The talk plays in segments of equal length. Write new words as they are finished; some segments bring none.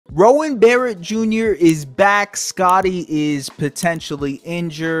Rowan Barrett Jr. is back. Scottie is potentially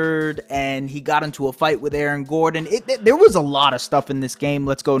injured, and he got into a fight with Aaron Gordon. There was a lot of stuff in this game.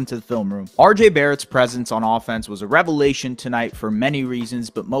 Let's go into the film room. RJ Barrett's presence on offense was a revelation tonight for many reasons,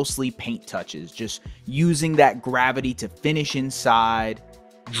 but mostly paint touches. Just using that gravity to finish inside,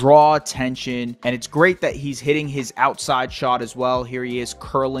 draw attention, and it's great that he's hitting his outside shot as well. Here he is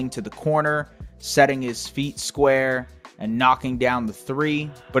curling to the corner, setting his feet square, and knocking down the three.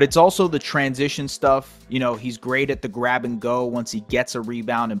 But it's also the transition stuff. You know, he's great at the grab and go once he gets a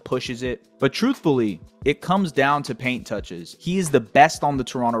rebound and pushes it. But truthfully, it comes down to paint touches. He is the best on the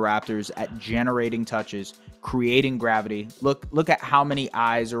Toronto Raptors at generating touches, creating gravity. Look at how many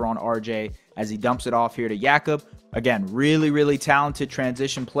eyes are on RJ as he dumps it off here to Jakob. Again, really talented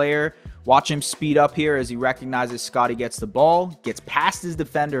transition player. Watch him speed up here as he recognizes Scottie gets the ball, gets past his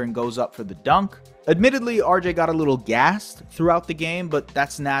defender, and goes up for the dunk. Admittedly, RJ got a little gassed throughout the game, but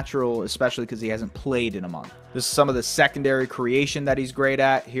that's natural, especially because he hasn't played in a month. This is some of the secondary creation that he's great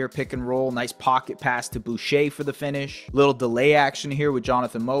at. Here, pick and roll. Nice pocket pass to Boucher for the finish. Little delay action here with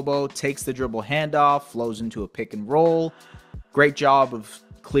Jonathan Mobo. Takes the dribble handoff, flows into a pick and roll. Great job of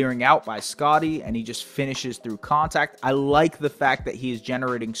clearing out by Scottie, and he just finishes through contact. I like the fact that he is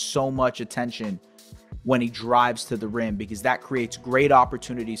generating so much attention when he drives to the rim, because that creates great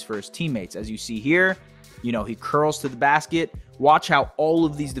opportunities for his teammates. As you see here, you know, he curls to the basket. Watch how all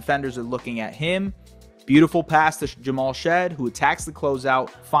of these defenders are looking at him. Beautiful pass to Jamal Shed, who attacks the closeout,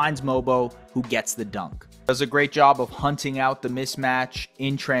 finds Mobo, who gets the dunk. Does a great job of hunting out the mismatch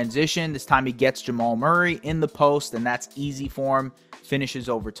in transition. This time he gets Jamal Murray in the post, and that's easy for him. Finishes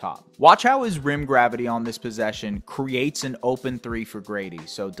over top. Watch how his rim gravity on this possession creates an open three for Gradey.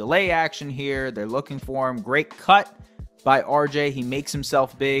 So delay action here. They're looking for him. Great cut by RJ. He makes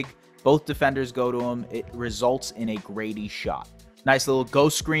himself big. Both defenders go to him. It results in a Gradey shot. Nice little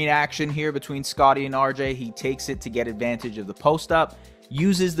ghost screen action here between Scottie and RJ. He takes it to get advantage of the post up.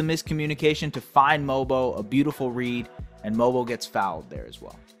 Uses the miscommunication to find Mobo. A beautiful read. And Mobo gets fouled there as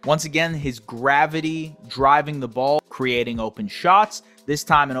well. Once again, his gravity driving the ball, creating open shots. This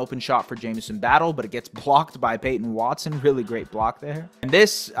time an open shot for Jamison Battle, but it gets blocked by Peyton Watson. Really great block there. And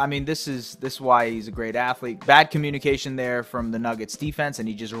this is why he's a great athlete. Bad communication there from the Nuggets defense, and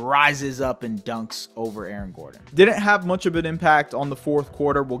he just rises up and dunks over Aaron Gordon. Didn't have much of an impact on the fourth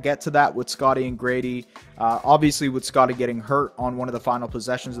quarter. We'll get to that with Scottie and Gradey. Obviously, with Scottie getting hurt on one of the final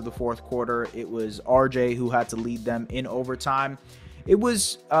possessions of the fourth quarter, it was RJ who had to lead them in overtime. It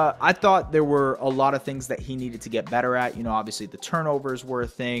was, I thought there were a lot of things that he needed to get better at. You know, obviously the turnovers were a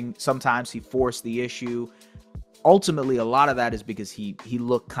thing. Sometimes he forced the issue. Ultimately, a lot of that is because he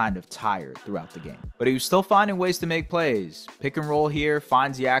looked kind of tired throughout the game. But he was still finding ways to make plays. Pick and roll here,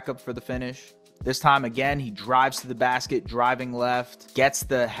 finds Jakob for the finish. This time, again, he drives to the basket, driving left, gets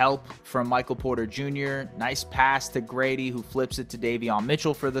the help from Michael Porter Jr. Nice pass to Gradey, who flips it to Davion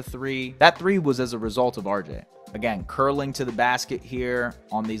Mitchell for the three. That three was as a result of RJ. Again, curling to the basket here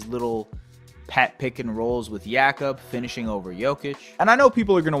on these little pet pick and rolls with Jakob, finishing over Jokic. And I know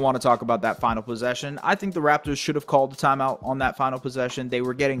people are going to want to talk about that final possession. I think the Raptors should have called the timeout on that final possession. They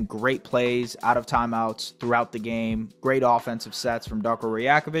were getting great plays out of timeouts throughout the game. Great offensive sets from Darko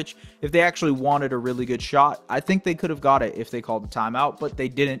Rajakovic. If they actually wanted a really good shot, I think they could have got it if they called the timeout, but they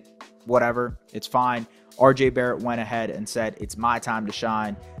didn't. Whatever, it's fine. RJ Barrett went ahead and said, it's my time to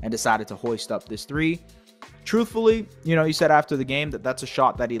shine, and decided to hoist up this three. Truthfully, you know, he said after the game that that's a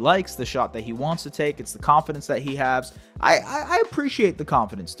shot that he likes, the shot that he wants to take. It's the confidence that he has. I appreciate the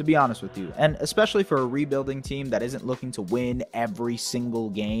confidence, to be honest with you. And especially for a rebuilding team that isn't looking to win every single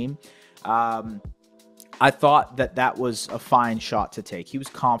game. I thought that that was a fine shot to take. He was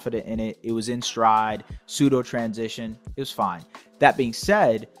confident in it. It was in stride, pseudo transition. It was fine. That being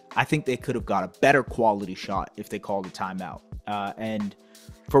said, I think they could have got a better quality shot if they called a timeout. And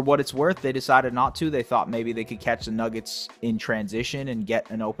for what it's worth, they decided not to. They thought maybe they could catch the Nuggets in transition and get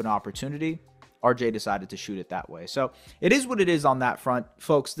an open opportunity. RJ decided to shoot it that way. So it is what it is on that front.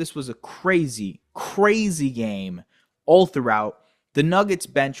 Folks, this was a crazy game all throughout. The Nuggets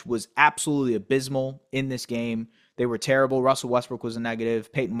bench was absolutely abysmal in this game. They were terrible. Russell Westbrook was a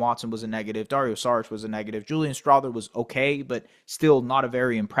negative. Peyton Watson was a negative. Dario Saric was a negative. Julian Strawther was okay, but still not a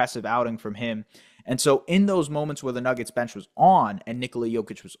very impressive outing from him. And so in those moments where the Nuggets bench was on and Nikola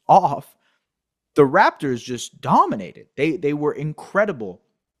Jokic was off, the Raptors just dominated. They were incredible.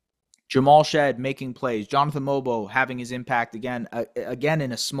 Jamal Shed making plays. Jonathan Mobo having his impact again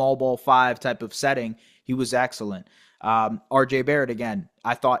in a small ball five type of setting. He was excellent. RJ Barrett, again,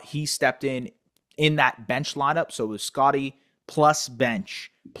 I thought he stepped in that bench lineup. So it was Scottie plus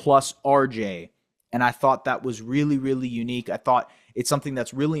bench plus RJ. And I thought that was really, really unique. I thought it's something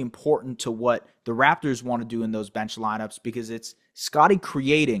that's really important to what the Raptors want to do in those bench lineups, because it's Scottie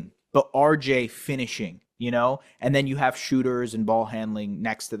creating, but RJ finishing, and then you have shooters and ball handling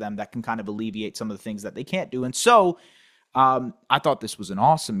next to them that can kind of alleviate some of the things that they can't do. And so I thought this was an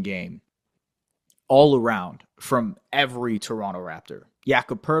awesome game all around from every Toronto Raptor.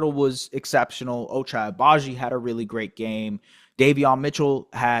 Jakob Poeltl was exceptional. Ochai Agbaji had a really great game. Davion Mitchell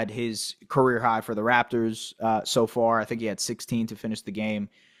had his career high for the Raptors so far. I think he had 16 to finish the game.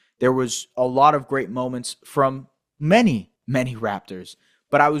 There was a lot of great moments from many, many Raptors,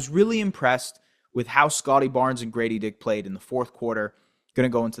 but I was really impressed with how Scottie Barnes and Gradey Dick played in the fourth quarter. Going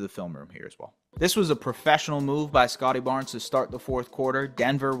to go into the film room here as well. This was a professional move by Scottie Barnes to start the fourth quarter.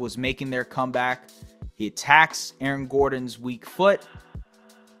 Denver was making their comeback. He attacks Aaron Gordon's weak foot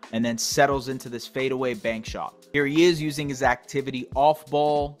and then settles into this fadeaway bank shot. Here he is using his activity off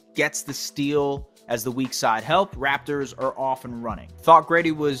ball, gets the steal as the weak side help. Raptors are off and running. Thought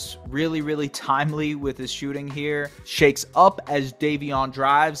Gradey was really, really timely with his shooting here. Shakes up as Davion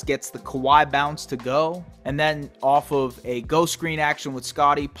drives, gets the Kawhi bounce to go, and then off of a go screen action with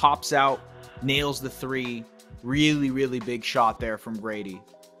Scottie, pops out, nails the three. Really, really big shot there from Gradey.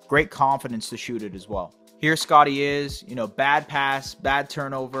 Great confidence to shoot it as well. Here Scottie is, bad pass, bad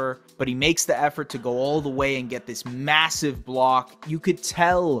turnover, but he makes the effort to go all the way and get this massive block. You could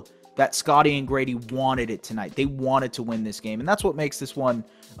tell that Scottie and Gradey wanted it tonight. They wanted to win this game, and that's what makes this one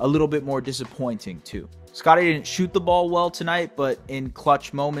a little bit more disappointing too. Scottie didn't shoot the ball well tonight, but in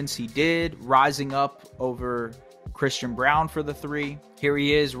clutch moments he did, rising up over Christian Braun for the three. Here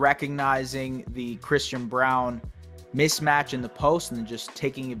he is recognizing the Christian Braun mismatch in the post and then just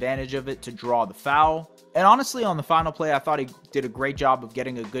taking advantage of it to draw the foul. And honestly, on the final play, I thought he did a great job of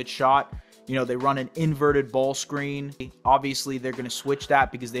getting a good shot. They run an inverted ball screen. Obviously, they're going to switch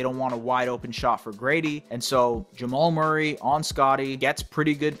that because they don't want a wide open shot for Gradey. And so Jamal Murray on Scottie gets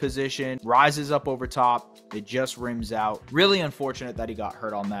pretty good position, rises up over top. It just rims out. Really unfortunate that he got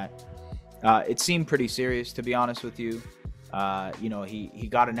hurt on that. It seemed pretty serious, to be honest with you. He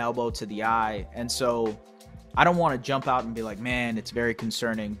got an elbow to the eye. And so I don't want to jump out and be like, man, it's very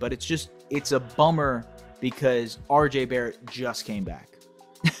concerning. But it's a bummer because RJ Barrett just came back.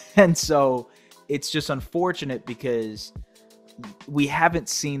 And so it's just unfortunate because we haven't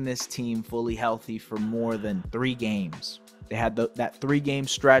seen this team fully healthy for more than 3 games. They had that 3-game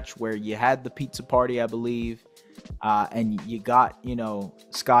stretch where you had the pizza party, I believe, and you got,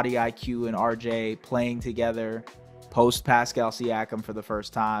 Scottie IQ and RJ playing together post Pascal Siakam for the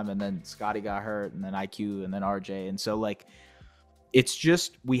first time, and then Scottie got hurt, and then IQ, and then RJ. And so, it's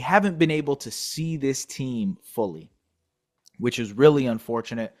just we haven't been able to see this team fully, which is really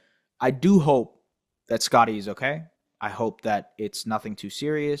unfortunate. I do hope that Scottie is okay. I hope that it's nothing too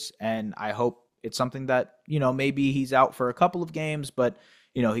serious, and I hope it's something that, maybe he's out for a couple of games, but,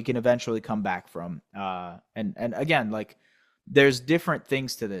 he can eventually come back from. And again, there's different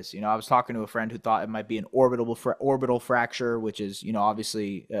things to this. I was talking to a friend who thought it might be an orbital fracture, which is,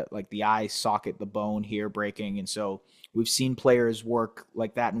 obviously the eye socket, the bone here breaking. And so we've seen players work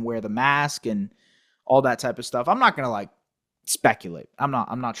like that and wear the mask and all that type of stuff. I'm not going to speculate. I'm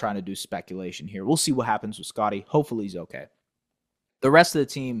not trying to do speculation here. We'll see what happens with Scottie. Hopefully he's okay. The rest of the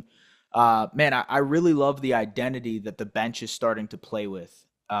team, I really love the identity that the bench is starting to play with.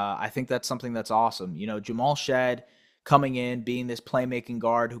 I think that's something that's awesome. Jamal Shed coming in, being this playmaking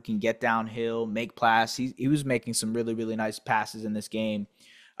guard who can get downhill, make passes. He was making some really, really nice passes in this game.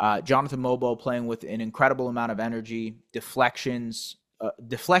 Jonathan Mobo playing with an incredible amount of energy. Deflections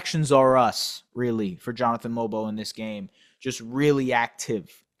are us, really, for Jonathan Mobo in this game. Just really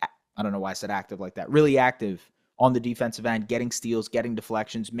active. I don't know why I said active like that. Really active on the defensive end, getting steals, getting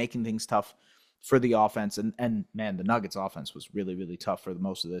deflections, making things tough for the offense. And man, the Nuggets offense was really, really tough for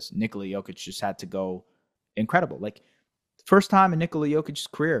most of this. Nikola Jokic just had to go incredible. First time in Nikola Jokic's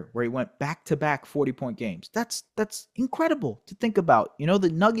career where he went back-to-back 40-point games. That's incredible to think about. The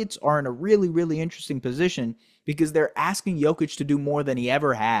Nuggets are in a really, really interesting position because they're asking Jokic to do more than he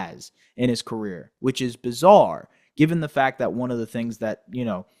ever has in his career, which is bizarre, given the fact that one of the things that,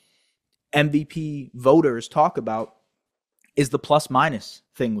 MVP voters talk about is the plus-minus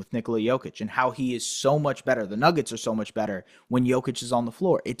thing with Nikola Jokic and how he is so much better. The Nuggets are so much better when Jokic is on the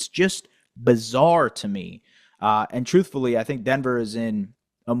floor. It's just bizarre to me. And truthfully, I think Denver is in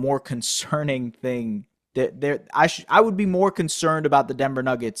a more concerning thing. I would be more concerned about the Denver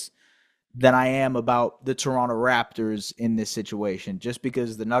Nuggets than I am about the Toronto Raptors in this situation, just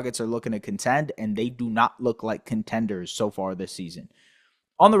because the Nuggets are looking to contend, and they do not look like contenders so far this season.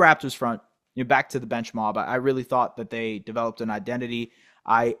 On the Raptors front, back to the bench mob, I really thought that they developed an identity.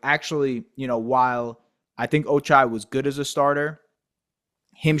 I actually, while I think Ochai was good as a starter,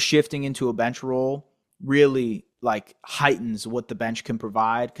 him shifting into a bench role really like heightens what the bench can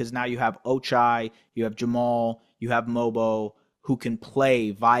provide, because now you have Ochai, you have Jamal, you have Mobo who can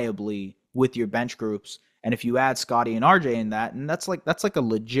play viably with your bench groups. And if you add Scottie and RJ in that, and that's like a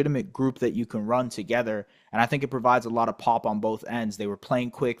legitimate group that you can run together. And I think it provides a lot of pop on both ends. They were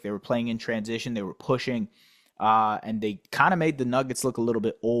playing quick, they were playing in transition, they were pushing, and they kind of made the Nuggets look a little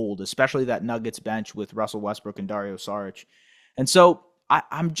bit old, especially that Nuggets bench with Russell Westbrook and Dario Saric. And so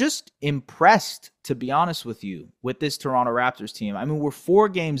I'm just impressed, to be honest with you, with this Toronto Raptors team. I mean, we're 4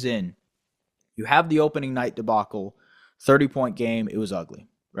 games in. You have the opening night debacle, 30-point game. It was ugly,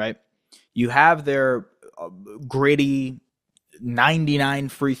 right? You have their gritty 99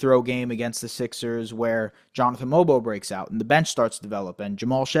 free throw game against the Sixers where Jonathan Mobo breaks out and the bench starts to develop and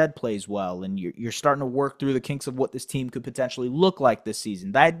Jamal Shed plays well, and you're starting to work through the kinks of what this team could potentially look like this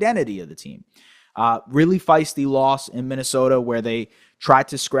season, the identity of the team. Really feisty loss in Minnesota where they tried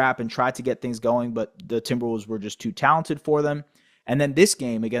to scrap and tried to get things going, but the Timberwolves were just too talented for them. And then this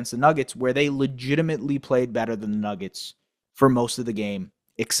game against the Nuggets where they legitimately played better than the Nuggets for most of the game,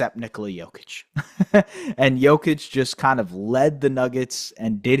 except Nikola Jokic. And Jokic just kind of led the Nuggets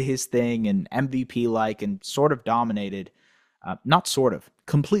and did his thing and MVP-like and sort of dominated. Not sort of,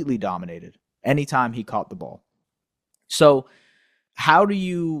 completely dominated anytime he caught the ball. So how do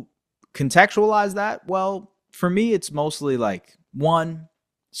you contextualize that? Well, for me, it's mostly like, one,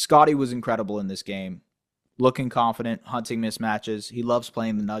 Scottie was incredible in this game, looking confident, hunting mismatches. He loves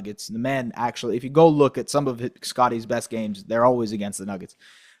playing the Nuggets. The man, actually, if you go look at some of Scottie's best games, they're always against the Nuggets.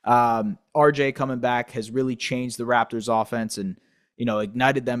 RJ coming back has really changed the Raptors offense and,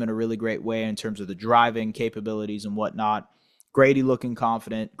 ignited them in a really great way in terms of the driving capabilities and whatnot. Gradey looking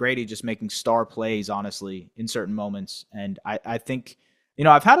confident. Gradey just making star plays, honestly, in certain moments. And I think,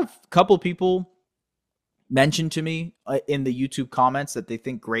 I've had a couple people mention to me in the YouTube comments that they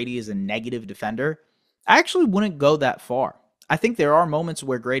think Gradey is a negative defender. I actually wouldn't go that far. I think there are moments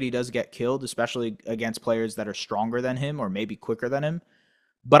where Gradey does get killed, especially against players that are stronger than him or maybe quicker than him.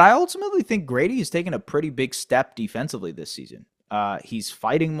 But I ultimately think Gradey has taken a pretty big step defensively this season. He's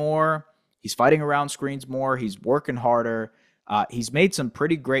fighting more. He's fighting around screens more. He's working harder. He's made some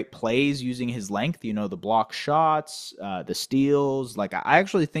pretty great plays using his length, the block shots, the steals. Like, I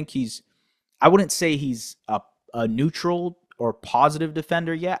actually think I wouldn't say he's a neutral or positive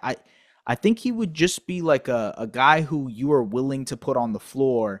defender yet. I think he would just be like a guy who you are willing to put on the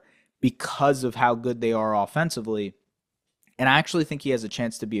floor because of how good they are offensively. And I actually think he has a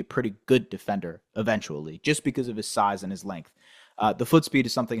chance to be a pretty good defender eventually, just because of his size and his length. The foot speed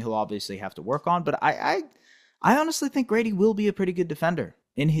is something he'll obviously have to work on, but I honestly think Gradey will be a pretty good defender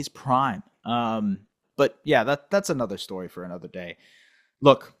in his prime. But yeah, that's another story for another day.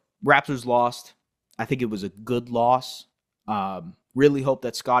 Look, Raptors lost. I think it was a good loss. Really hope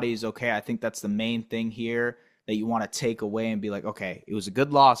that Scottie is okay. I think that's the main thing here that you want to take away and be like, okay, it was a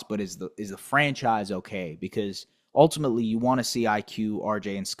good loss, but is the franchise okay? Because ultimately you want to see IQ,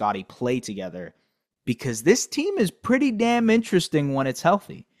 RJ, and Scottie play together, because this team is pretty damn interesting when it's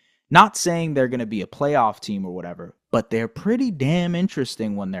healthy. Not saying they're going to be a playoff team or whatever, but they're pretty damn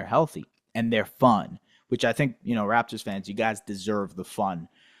interesting when they're healthy and they're fun, which I think, Raptors fans, you guys deserve the fun,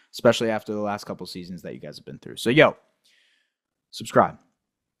 especially after the last couple seasons that you guys have been through. So, subscribe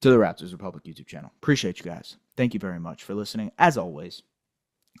to the Raptors Republic YouTube channel. Appreciate you guys. Thank you very much for listening. As always,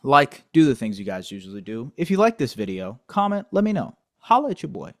 do the things you guys usually do. If you like this video, comment, let me know. Holla at your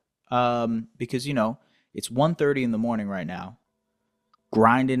boy. Because, it's 1:30 in the morning right now,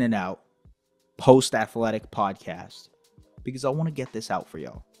 grinding it out, post-athletic podcast, because I want to get this out for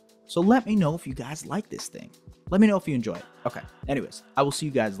y'all. So let me know if you guys like this thing. Let me know if you enjoy it. Okay. Anyways, I will see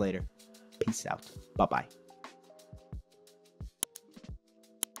you guys later. Peace out. Bye-bye.